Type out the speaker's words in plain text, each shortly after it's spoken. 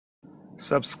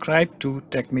Subscribe to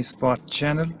TechMeSpot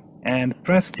channel and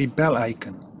press the bell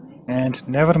icon and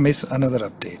never miss another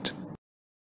update.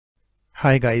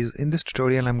 Hi guys, in this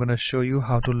tutorial I'm going to show you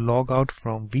how to log out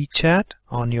from WeChat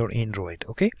on your Android.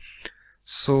 Okay,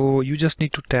 so you just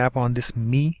need to tap on this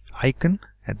Me icon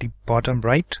at the bottom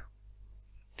right,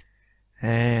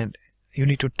 and you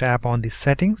need to tap on the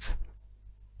settings,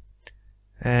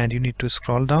 and you need to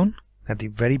scroll down. At the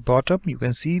very bottom you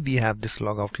can see we have this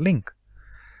logout link.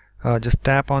 Just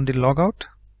tap on the logout.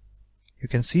 You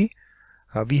can see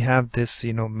we have this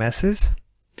message.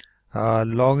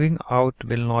 Logging out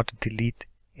will not delete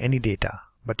any data,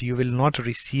 but you will not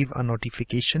receive a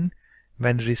notification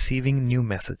when receiving new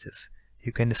messages.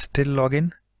 You can still log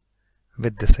in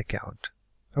with this account.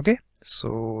 Okay,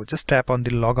 so just tap on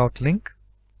the logout link.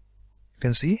 You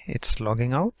can see it's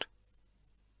logging out.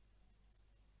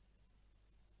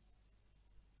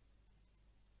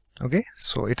 Okay,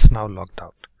 so it's now logged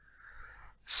out.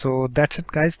 So that's it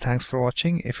guys, thanks for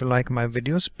watching. If you like my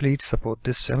videos, please support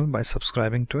this channel by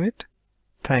subscribing to it.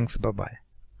 Thanks, bye bye.